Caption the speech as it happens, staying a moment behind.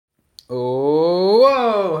Oh,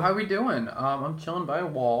 whoa! How we doing? I'm chilling by a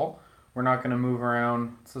wall. We're not gonna move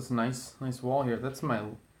around. It's this nice wall here. Is that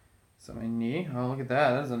my knee? Oh, look at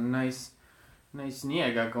that. That's a nice knee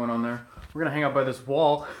I got going on there. We're gonna hang out by this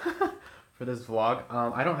wall for this vlog.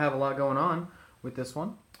 I don't have a lot going on with this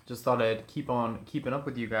one. Just thought I'd keep on keeping up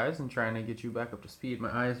with you guys and trying to get you back up to speed.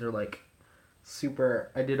 My eyes are like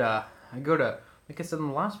super. I go to, like I said in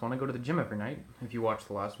the last one, I go to the gym every night. If you watched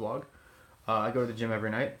the last vlog, I go to the gym every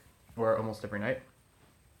night. Or almost every night.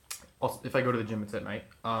 Also, if I go to the gym, it's at night.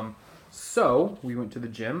 So we went to the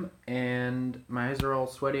gym, and my eyes are all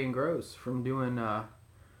sweaty and gross from doing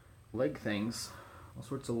leg things, all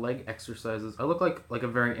sorts of leg exercises. I look like a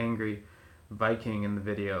very angry Viking in the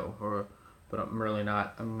video, but I'm really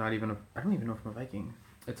not. I don't even know if I'm a Viking.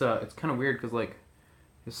 It's kind of weird because like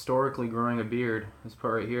historically growing a beard, this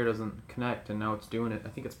part right here doesn't connect, and now it's doing it. I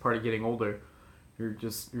think it's part of getting older.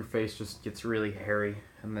 Your face just gets really hairy,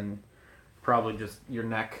 and then probably just your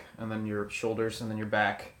neck, and then your shoulders, and then your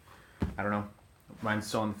back. I don't know. Mine's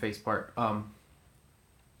still in the face part.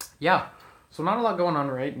 Yeah. So not a lot going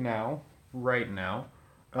on right now.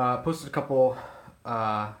 Posted a couple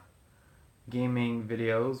gaming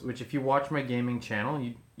videos, which if you watch my gaming channel,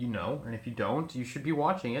 you know, and if you don't, you should be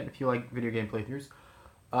watching it if you like video game playthroughs.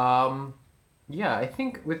 Yeah, I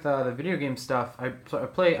think with the video game stuff, I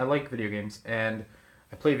like video games, and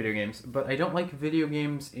I play video games, but I don't like video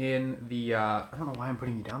games in the, I don't know why I'm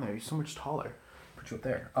putting you down there, you're so much taller. Put you up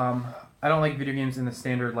there. I don't like video games in the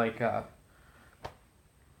standard, like, I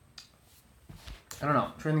don't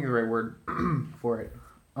know, I'm trying to think of the right word for it.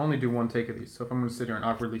 I only do one take of these, so if I'm going to sit here and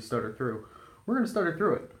awkwardly stutter through, we're going to stutter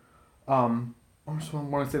through it. I just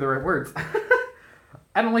want to say the right words.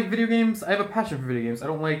 I don't like video games. I have a passion for video games. I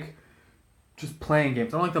don't like just playing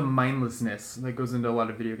games. I don't like the mindlessness that goes into a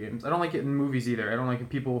lot of video games. I don't like it in movies either. I don't like when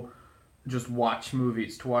people just watch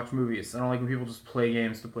movies to watch movies. I don't like when people just play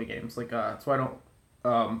games to play games. Like, that's why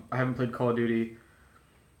I haven't played Call of Duty.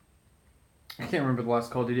 I can't remember the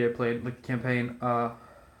last Call of Duty I played, like the campaign,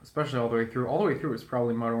 especially all the way through. All the way through was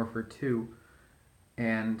probably Modern Warfare 2,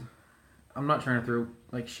 and I'm not trying to throw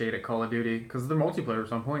like shade at Call of Duty because the multiplayer at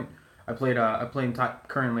some point.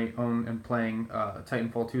 Currently own and playing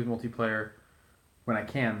Titanfall 2's multiplayer when I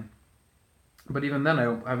can, but even then I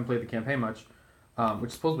haven't played the campaign much,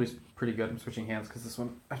 which supposedly is pretty good. I'm switching hands because this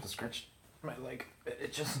one I have to scratch my leg.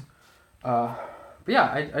 It just, but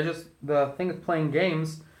yeah, I just, the thing with playing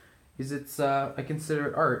games is I consider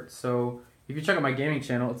it art. So if you check out my gaming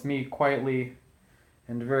channel, it's me quietly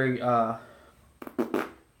and very not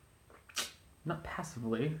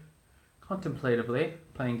passively, contemplatively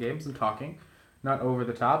playing games and talking, not over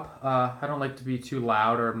the top. I don't like to be too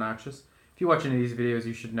loud or obnoxious. If you watch any of these videos,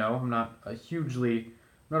 you should know I'm not a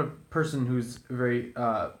person who's very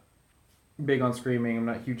big on screaming. I'm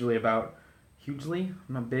not bigly.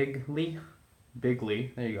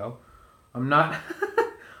 There you go. I'm not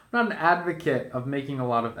I'm not an advocate of making a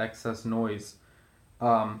lot of excess noise.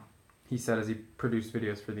 He said as he produced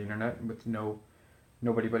videos for the internet with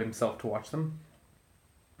nobody but himself to watch them.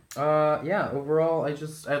 Yeah, overall, I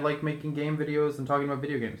like making game videos and talking about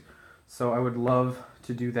video games. So I would love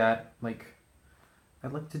to do that.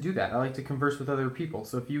 I'd like to do that. I like to converse with other people.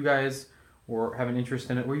 So if you guys have an interest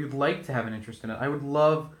in it, or you'd like to have an interest in it, I would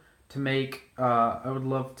love to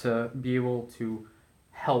be able to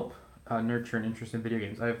help nurture an interest in video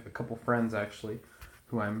games. I have a couple friends, actually,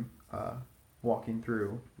 who I'm walking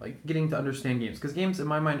through, like, getting to understand games. Because games, in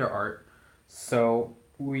my mind, are art. So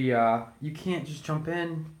you can't just jump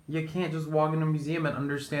in. You can't just walk into a museum and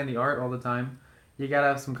understand the art all the time. You gotta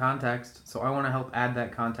have some context. So I want to help add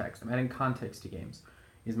that context. I'm adding context to games,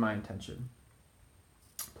 is my intention.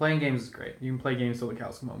 Playing games is great. You can play games till the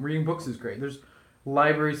cows come home. Reading books is great. There's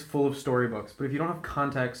libraries full of storybooks. But if you don't have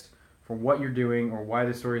context for what you're doing or why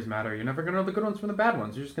the stories matter, you're never gonna know the good ones from the bad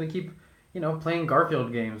ones. You're just gonna keep, playing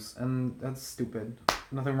Garfield games, and that's stupid.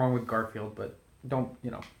 Nothing wrong with Garfield, but don't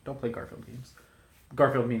play Garfield games.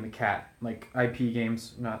 Garfield being the cat, like IP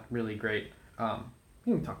games, not really great.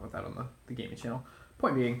 We can talk about that on the gaming channel.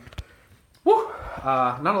 Point being,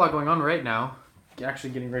 not a lot going on right now. Actually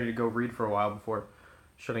getting ready to go read for a while before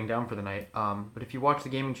shutting down for the night. But if you watch the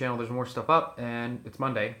gaming channel, there's more stuff up, and it's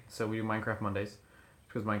Monday, so we do Minecraft Mondays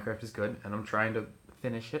because Minecraft is good, and I'm trying to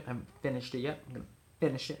finish it. I haven't finished it yet. I'm gonna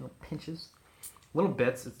finish it in pinches, little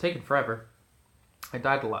bits. It's taken forever. I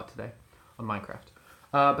died a lot today on Minecraft.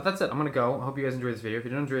 But that's it. I'm gonna go. I hope you guys enjoyed this video. If you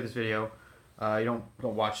didn't enjoy this video, you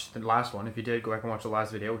don't watch the last one. If you did, go back and watch the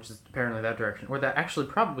last video, which is apparently that direction, or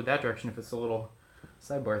probably that direction if it's a little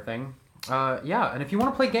sidebar thing. Yeah, and if you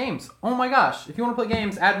want to play games, oh my gosh, if you want to play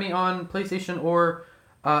games, add me on PlayStation or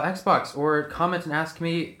Xbox, or comment and ask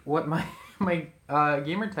me what my my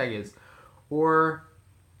gamer tag is, or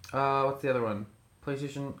what's the other one?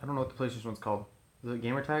 PlayStation. I don't know what the PlayStation one's called. Is it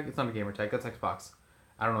gamer tag? It's not a gamer tag. That's Xbox.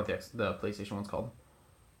 I don't know what the PlayStation one's called.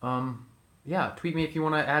 Yeah, tweet me if you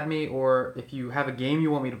want to add me, or if you have a game you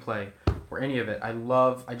want me to play, or any of it. I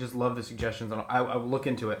just love the suggestions. I will look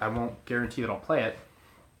into it. I won't guarantee that I'll play it.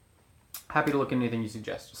 Happy to look into anything you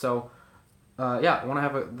suggest. So, yeah, I want to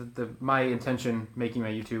have my intention making my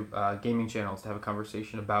YouTube gaming channel is to have a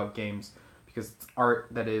conversation about games, because it's art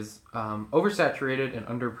that is oversaturated and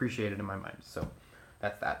underappreciated in my mind. So,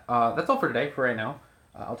 that's that. That's all for today, for right now.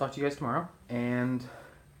 I'll talk to you guys tomorrow, and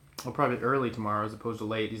I'll probably early tomorrow as opposed to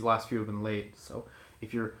late. These last few have been late, so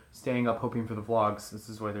if you're staying up hoping for the vlogs, this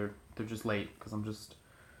is why they're just late, because I'm just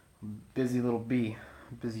a busy little bee,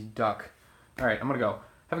 busy duck. All right, I'm gonna go.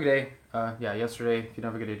 Have a good day. Yeah, yesterday. If you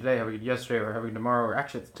don't have a good day today, have a good yesterday, or have a good tomorrow. Or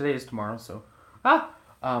actually, today is tomorrow. So,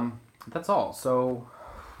 that's all. So,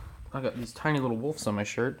 I got these tiny little wolves on my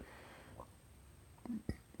shirt.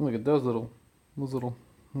 Look at those little,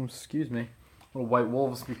 excuse me, little white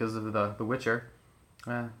wolves because of the Witcher.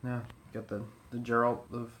 Yeah, got the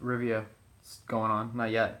Geralt of Rivia going on. Not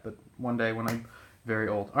yet, but one day when I'm very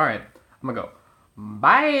old. All right, I'm gonna go.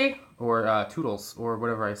 Bye, or toodles, or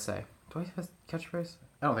whatever I say. Do I have a catchphrase?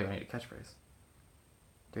 I don't think I need a catchphrase.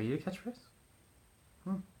 Do I need a catchphrase?